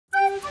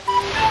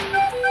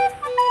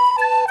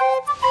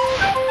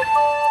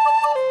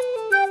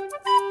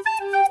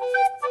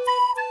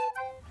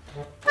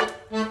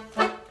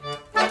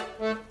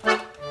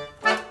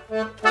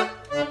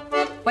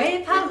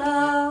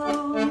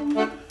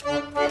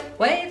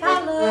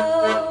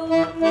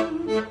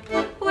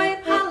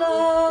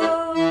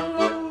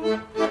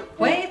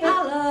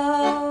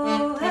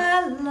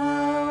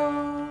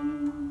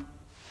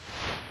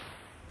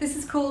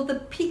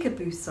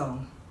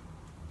song.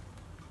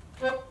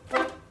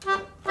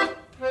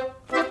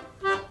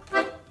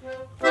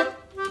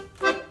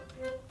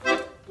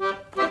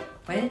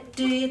 Where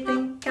do you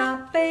think our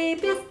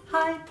baby's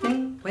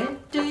hiding? Where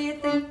do you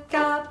think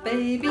our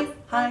baby's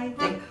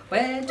hiding?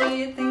 Where do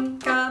you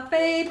think our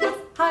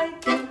baby's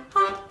hiding?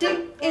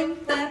 Hiding in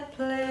their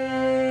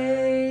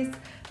place.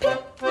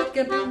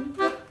 Peek-a-boo,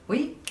 we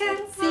can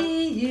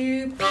see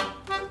you.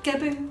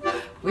 Peek-a-boo,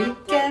 we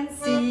can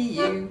see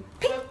you.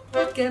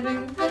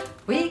 Peek-a-boo,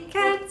 we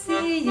can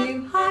see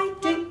you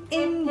hiding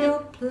in your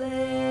place.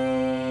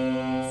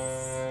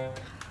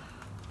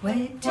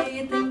 Where do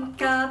you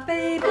think our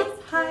baby's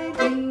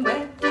hiding?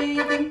 Where do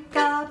you think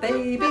our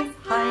baby's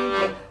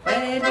hiding?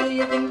 Where do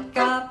you think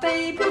our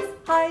baby's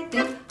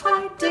hiding?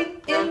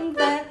 Hiding in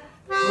their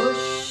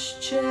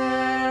pushchair.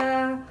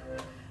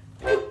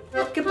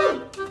 Peek-a-boo,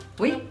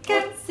 we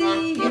can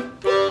see you.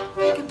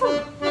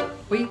 Peek-a-boo,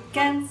 we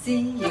can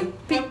see you.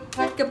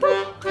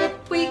 Peek-a-boo,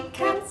 we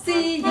can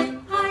see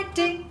you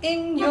hiding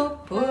in your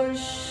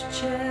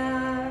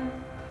pushchair.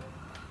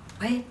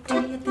 Where do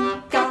you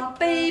think our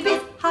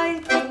baby's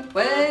hiding?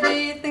 Where do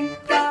you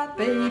think our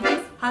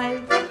baby's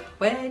hiding?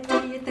 Where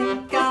do you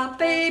think our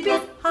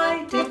baby's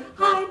hiding?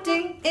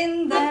 Hiding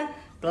in their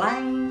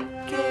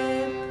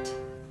blanket.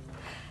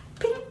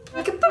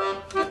 Peek-a-boo,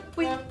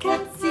 we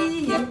can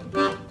see you.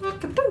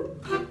 Peek-a-boo,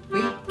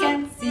 we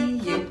can see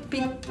you.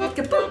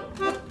 Peek-a-boo,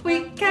 we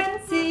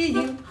can see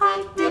you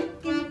hiding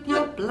in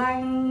your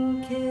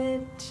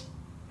blanket.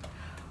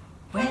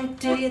 Where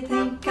do you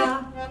think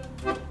our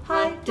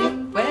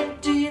hiding? Where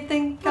do you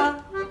think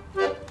our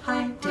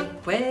hiding?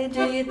 Where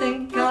do you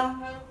think our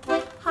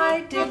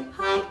hiding?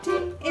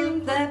 Hiding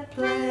in their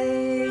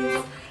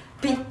place.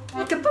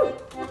 Peek-a-boo,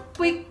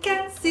 we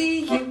can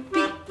see you.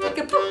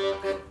 Peek-a-boo,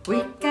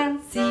 we can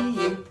see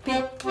you.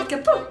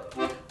 Peek-a-boo,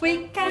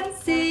 we can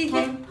see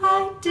you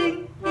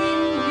hiding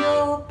in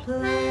your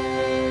place.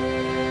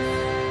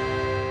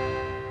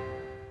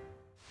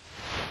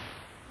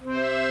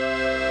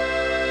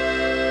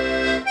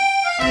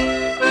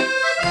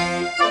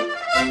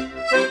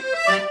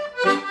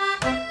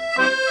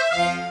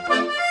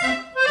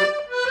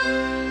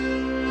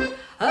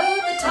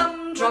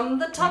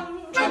 The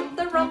tum-drum,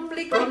 the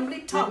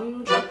rumbly-grumbly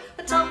tum-drum,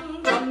 the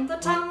tum-drum, the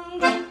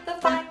tum-drum, the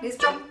finest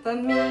drum for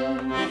me.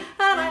 And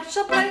I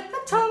shall play the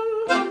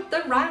tum-drum,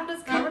 the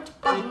roundest currant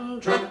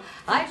bum-drum.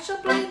 I shall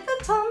play the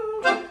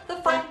tum-drum, the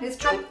finest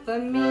drum for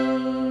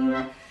me.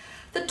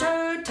 The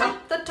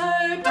toe-tap, the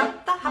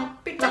toe-tap, the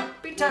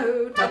happy-tappy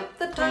toe-tap,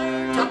 the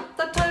toe-tap,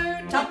 the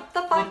toe-tap,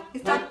 the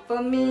finest tap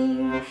for me.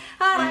 And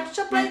I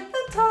shall play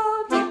the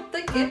toe-tap,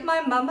 that give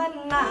my mum a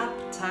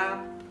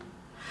nap-tap.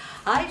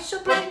 I shall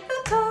play the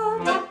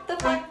toe-tap, the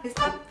finest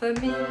tap for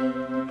me.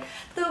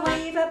 The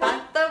wave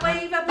about, the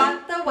wave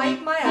about, the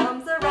wave my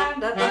arms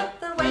around about,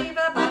 the wave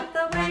about,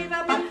 the wave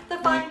about, the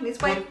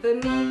finest wave for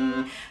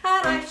me.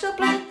 And I shall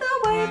play the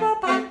wave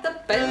about, the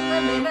bend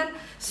them in and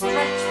stretch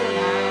them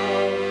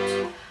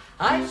out.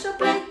 I shall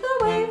play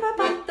the wave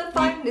about, the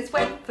finest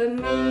wave for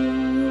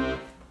me.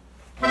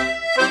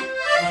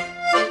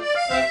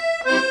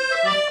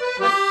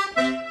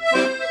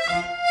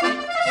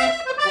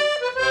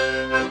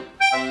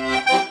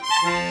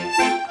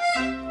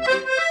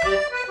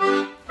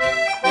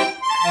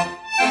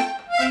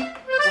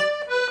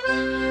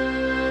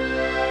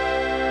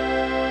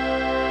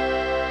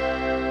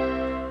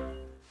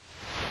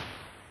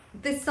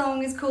 This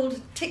song is called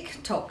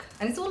Tick Tock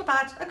and it's all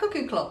about a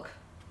cuckoo clock.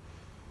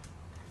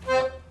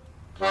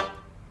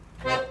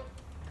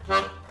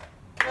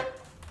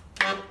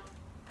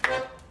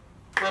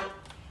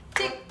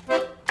 Tick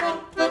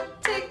tock,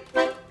 tick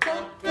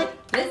tock,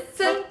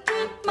 listen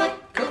to my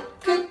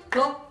cuckoo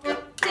clock.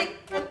 Tick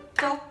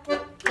tock,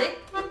 tick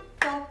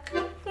tock,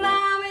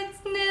 now it's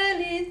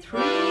nearly 3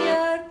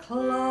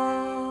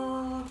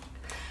 o'clock.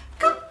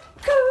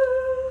 Cuckoo,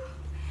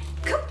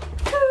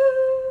 cuckoo.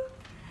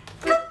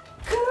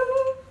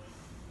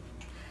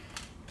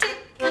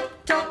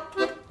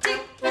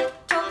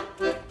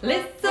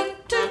 Listen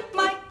to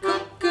my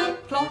cuckoo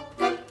clock,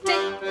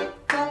 tick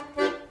tock,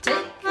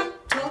 tick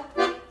tock.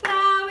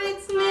 Now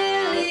it's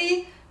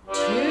nearly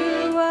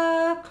 2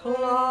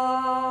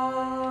 o'clock.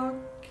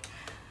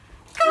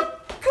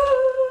 Cuckoo,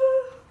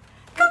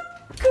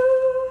 cuckoo,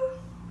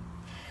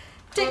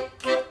 tick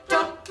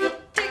tock,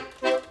 tick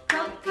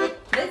tock.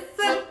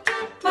 Listen to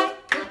my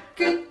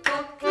cuckoo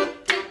clock,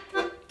 tick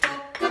tock,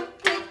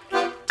 tick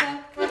tock.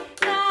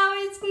 Now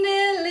it's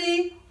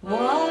nearly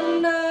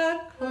 1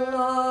 o'clock.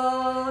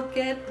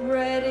 Get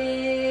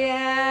ready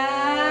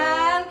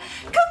and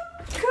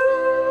cuckoo.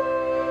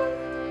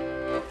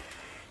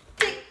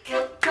 Tick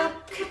tock,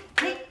 tick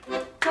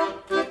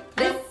tock.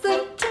 Listen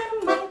to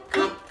my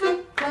cuckoo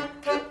clock.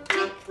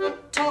 Tick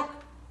tock,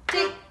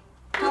 tick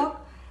tock.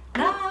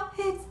 Now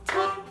it's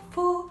time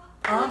for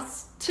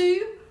us to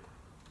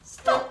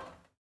stop.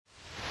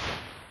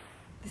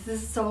 This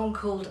is a song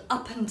called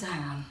Up and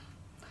Down.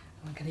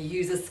 I'm going to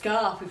use a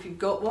scarf if you've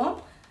got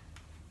one.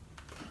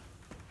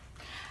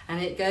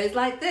 And it goes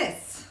like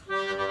this.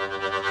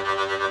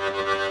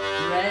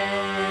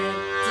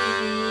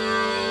 Ready.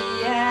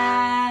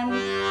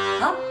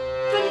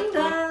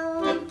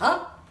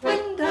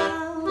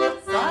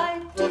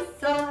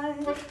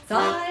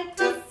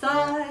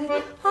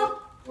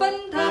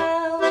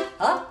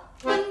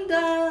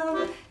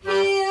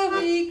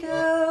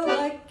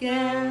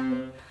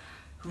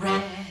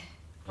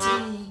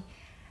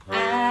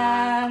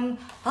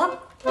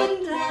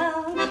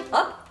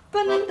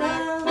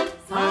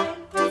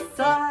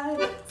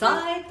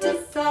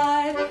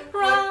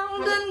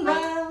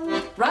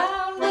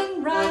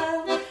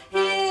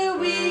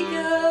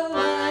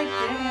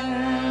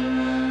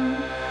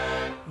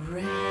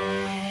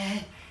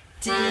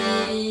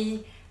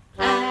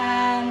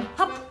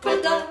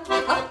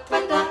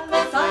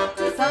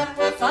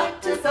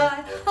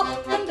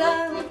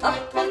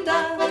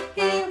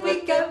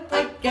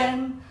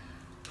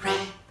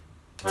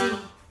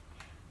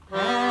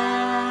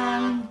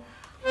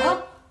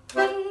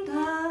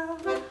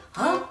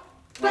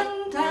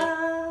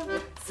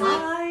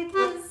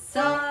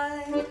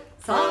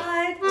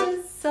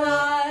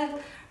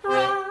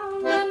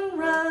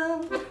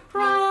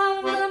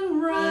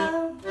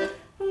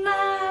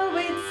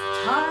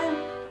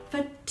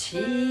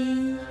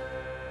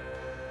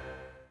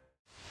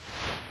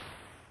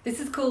 This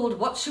is called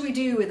What Shall We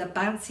Do With a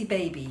Bouncy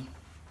Baby?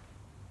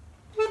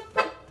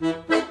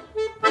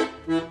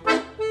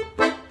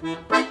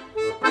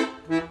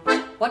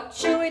 What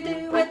shall we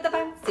do with the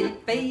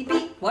bouncy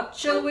baby? What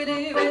shall we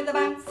do with the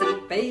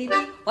bouncy baby?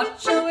 What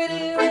shall we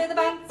do with the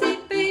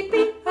bouncy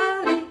baby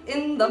early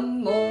in the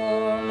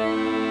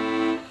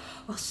morning?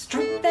 Well,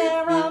 stroke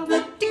their arms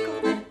and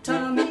tickle their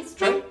tummy,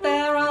 stroke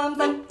their arms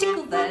and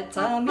tickle their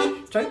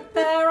tummy, stroke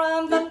their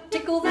arms and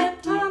tickle their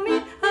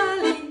tummy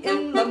early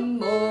in the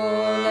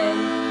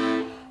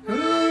morning.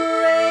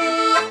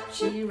 Hooray, up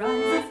she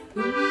rises,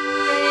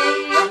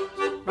 hooray, up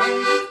she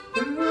rises,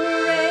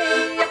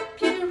 hooray,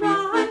 up you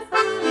rise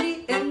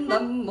early in the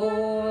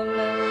morning.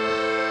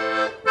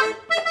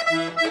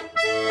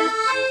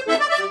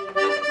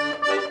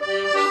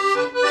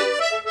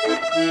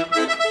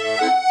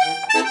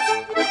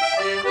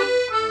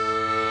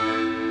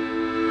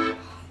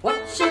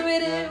 What shall we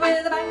do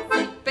with a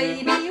bouncy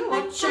baby?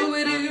 What shall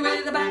we do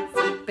with a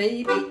bouncy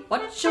baby?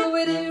 What shall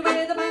we do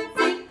with a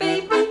bouncy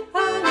baby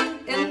early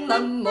in the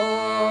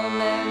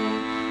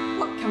morning?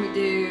 What can we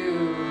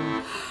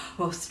do?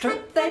 We'll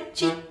stroke their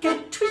cheek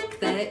and tweak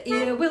their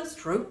ear. We'll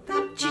stroke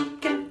their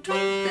cheek and tweak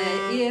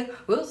their ear.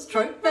 We'll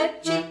stroke their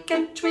cheek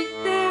and tweak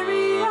their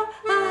ear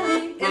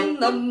early in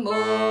the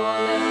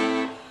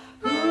morning.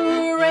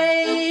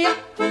 Hooray,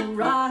 up you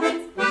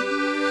rise,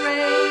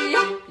 hooray,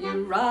 up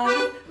you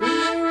rise,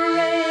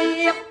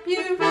 hooray, up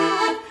you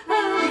rise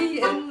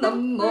early in the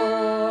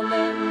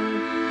morning.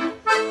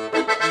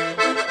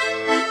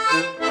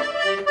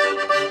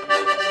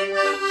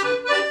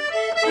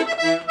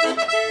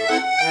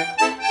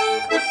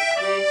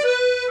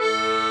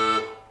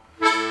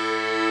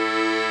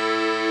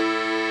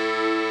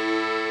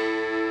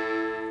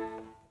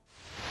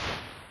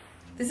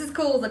 This is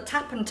called the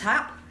tap and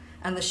tap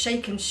and the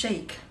shake and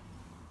shake.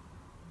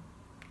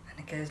 And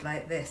it goes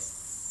like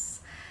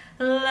this.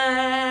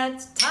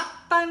 Let's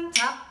tap and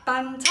tap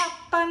and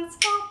tap and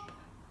stop.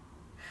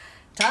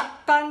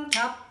 Tap and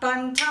tap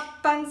and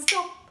tap and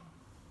stop.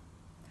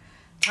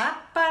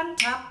 Tap and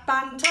tap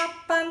and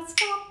tap and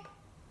stop.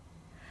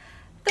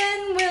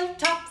 Then we'll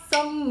tap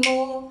some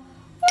more. Woo!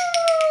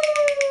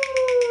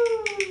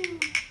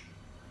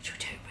 Should we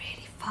do it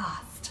really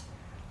fast?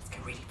 Let's go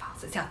really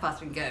fast. Let's see how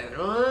fast we can go.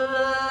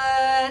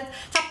 Let's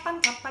tap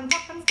and tap and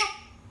tap and stop.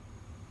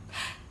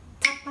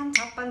 Tap and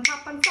tap and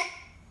tap and stop.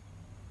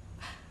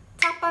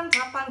 Tap and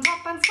tap and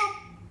tap and stop.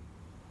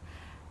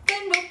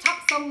 Then we'll tap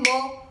some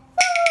more.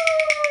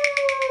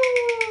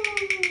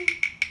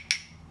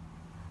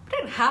 We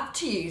don't have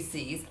to use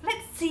these.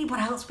 Let's see what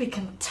else we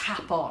can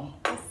tap on.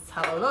 Let's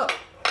have a look.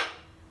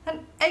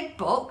 An egg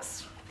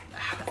box.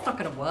 That's not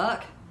going to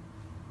work.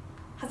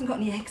 Hasn't got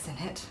any eggs in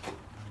it.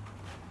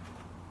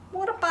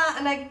 What about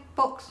an egg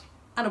box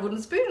and a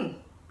wooden spoon?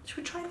 Should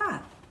we try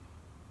that?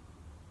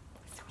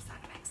 Let's see what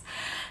sound it makes.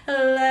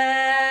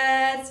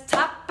 Let's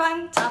tap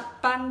and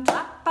tap and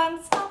tap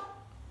and stop.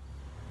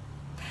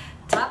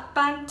 Tap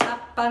and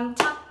tap and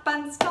tap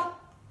and stop.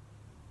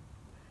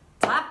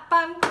 Tap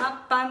and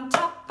tap and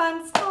tap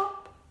and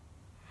stop.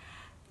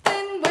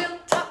 Then we'll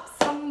tap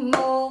some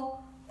more.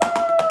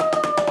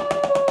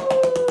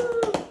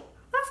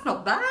 That's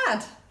not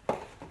bad.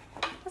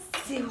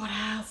 Let's see what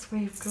else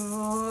we've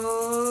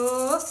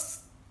got.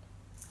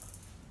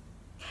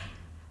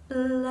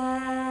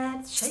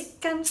 Let's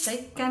shake and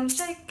shake and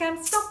shake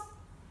and stop.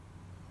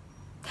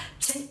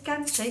 Shake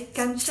and shake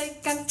and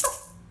shake and stop.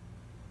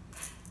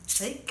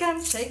 Shake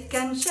and shake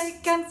and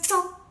shake and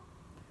stop.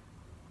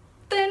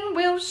 Then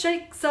we'll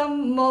shake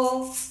some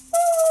more. Woo!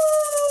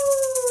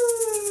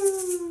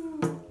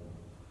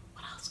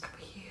 What else could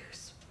we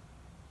use?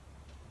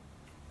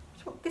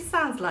 That's what this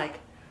sounds like.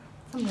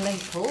 Some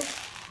maple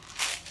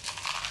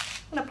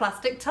in a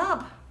plastic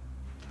tub.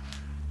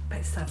 But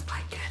it sounds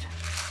quite good.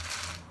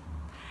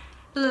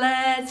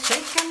 Let's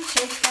shake and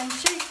shake and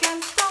shake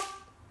and stop.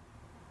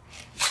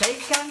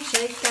 Shake and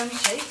shake and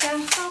shake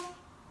and stop.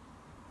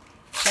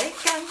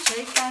 Shake and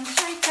shake and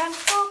shake and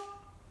stop.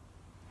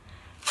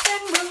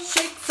 Then we'll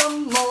shake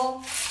some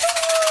more.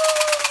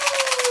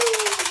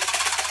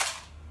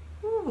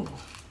 Ooh,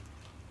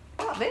 what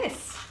about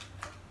this?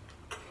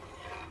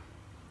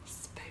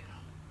 Spoon.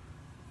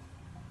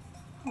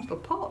 Little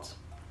pot.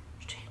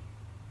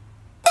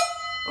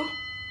 Oh,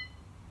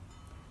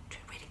 do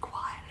it really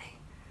quietly.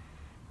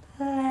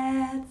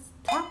 Let's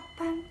tap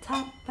and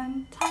tap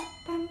and tap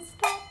and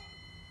stop.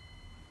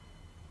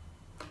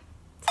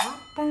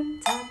 Tap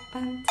and tap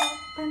and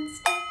tap and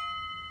stop.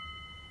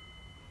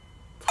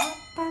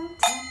 Tap and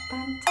tap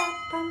and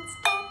tap and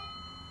stop.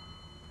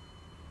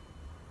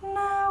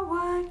 Now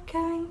we're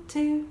going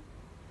to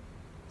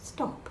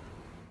stop.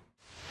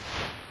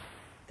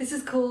 This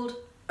is called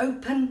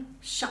open,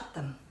 shut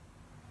them.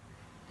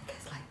 It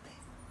goes like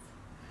this.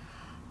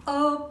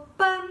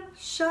 Open,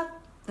 shut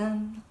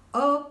them.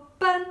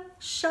 Open,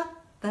 shut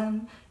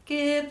them.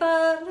 Give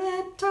a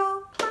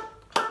little clap,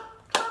 clap,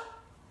 clap.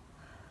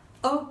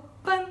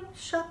 Open,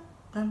 shut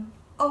them.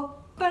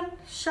 Open,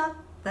 shut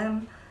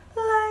them.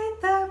 Lay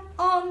them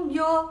on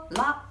your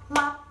lap,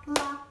 lap,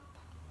 lap.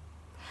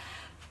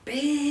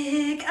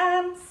 Big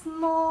and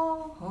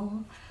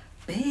small,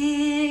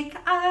 big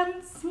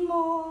and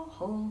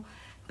small,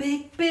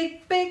 big,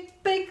 big, big,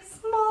 big,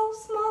 small,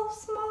 small,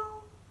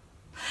 small.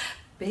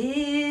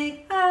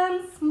 Big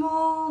and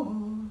small,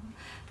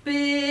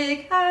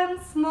 big and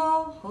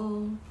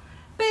small,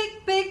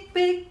 big, big,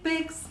 big,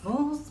 big,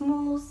 small,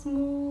 small,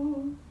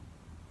 small.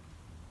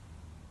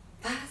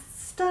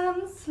 Fast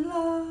and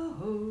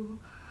slow,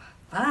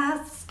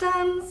 fast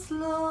and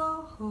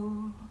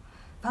slow,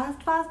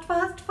 fast, fast,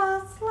 fast,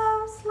 fast,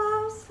 slow,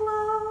 slow,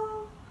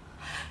 slow.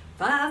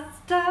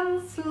 Fast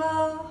and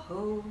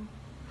slow,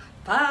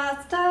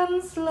 fast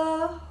and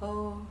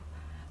slow,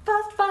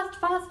 fast, fast,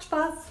 fast,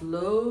 fast,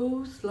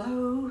 slow,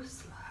 slow,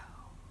 slow.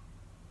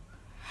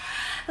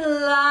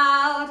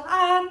 Loud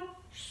and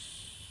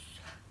shh,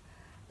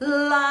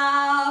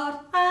 loud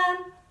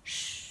and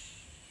shh,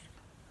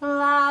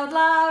 loud,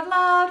 loud,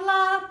 loud,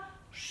 loud,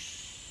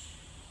 shh,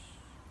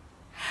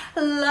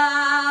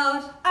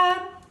 loud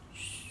and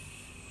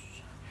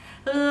shh,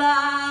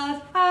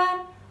 loud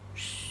and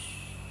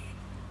shh,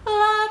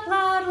 loud,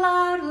 loud,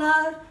 loud,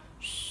 loud,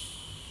 shh.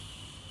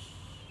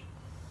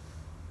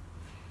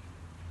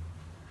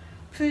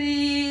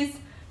 Please,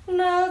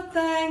 no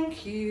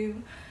thank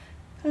you.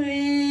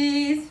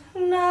 Please,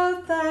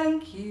 no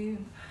thank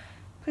you.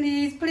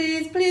 Please,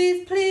 please,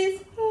 please,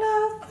 please,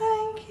 no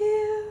thank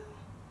you.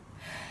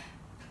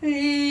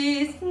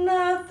 Please,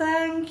 no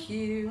thank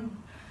you.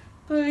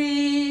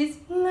 Please,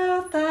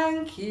 no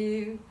thank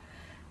you.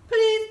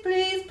 Please,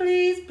 please,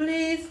 please,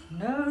 please,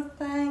 no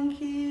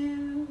thank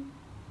you.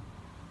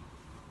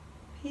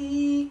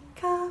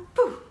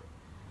 Peek-a-boo,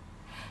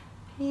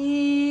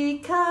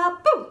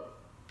 peek-a-boo.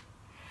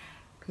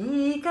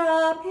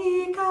 Peek-a,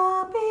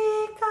 peek-a,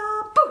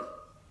 peek-a-boo.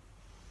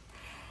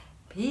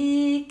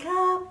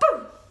 Peek-a-boo.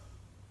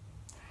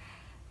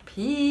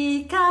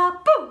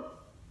 Peek-a-boo.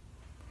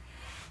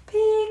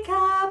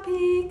 Peek-a,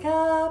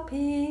 peek-a,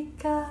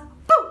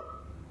 peek-a-boo.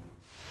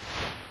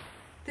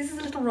 This is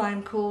a little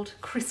rhyme called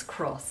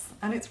crisscross,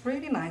 and it's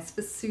really nice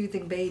for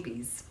soothing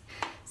babies.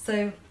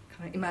 So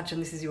kind of imagine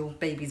this is your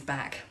baby's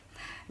back,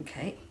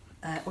 okay?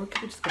 Or it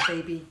could be just a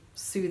baby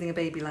soothing a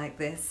baby like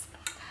this.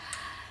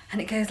 And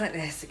it goes like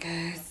this, it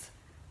goes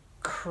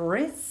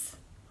criss,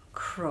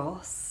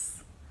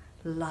 cross,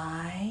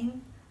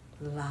 line,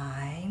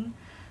 line,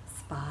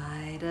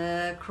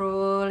 spider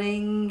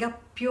crawling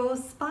up your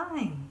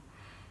spine,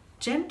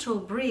 gentle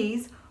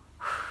breeze,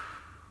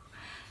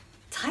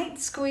 tight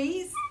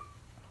squeeze,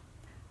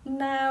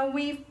 now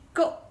we've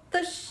got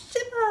the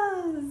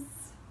shivers.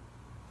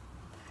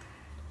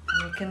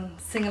 And you can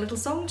sing a little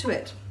song to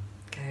it.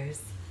 It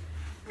goes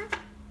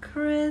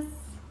criss,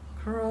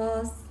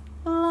 cross,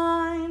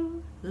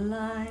 line,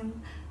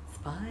 line,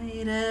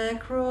 spider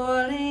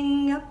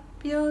crawling up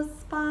your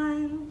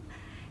spine,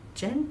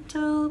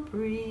 gentle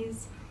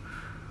breeze,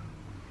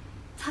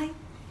 tight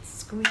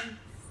squeeze,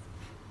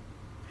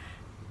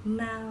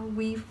 now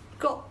we've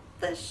got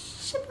the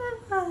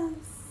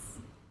shivers.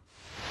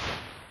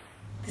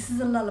 This is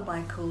a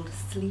lullaby called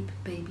Sleep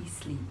Baby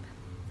Sleep.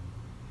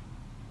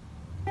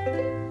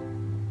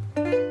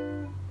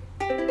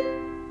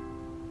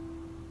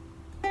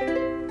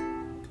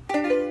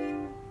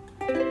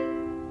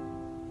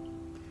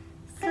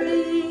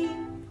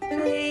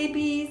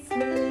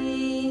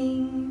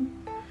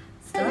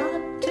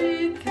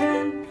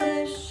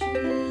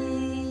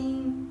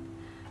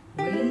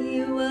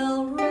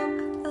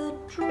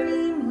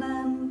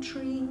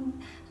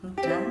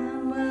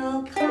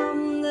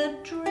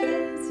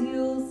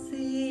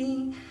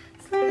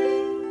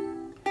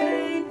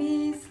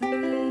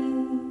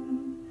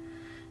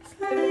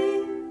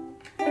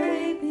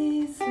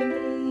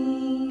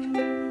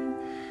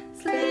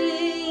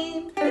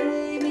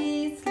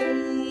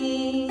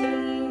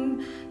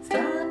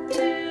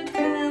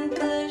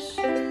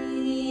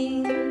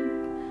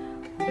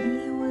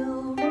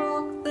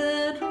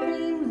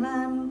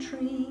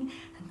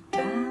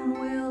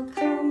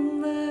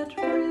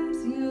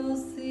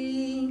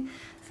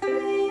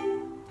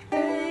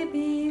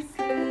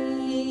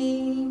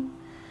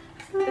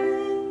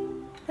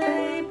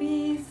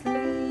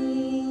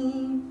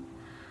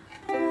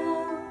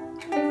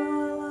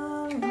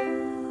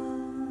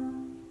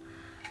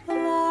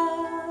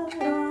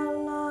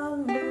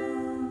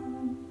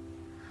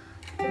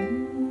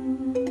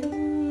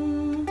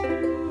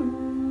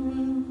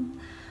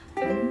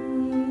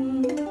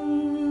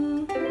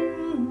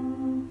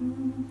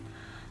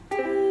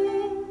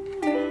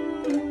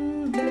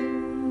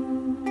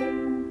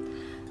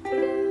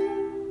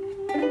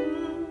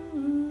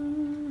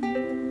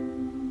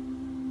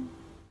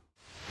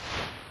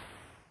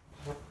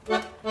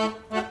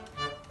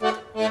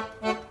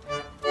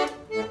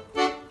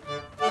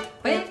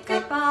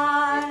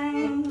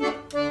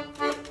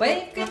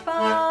 Wave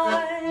goodbye,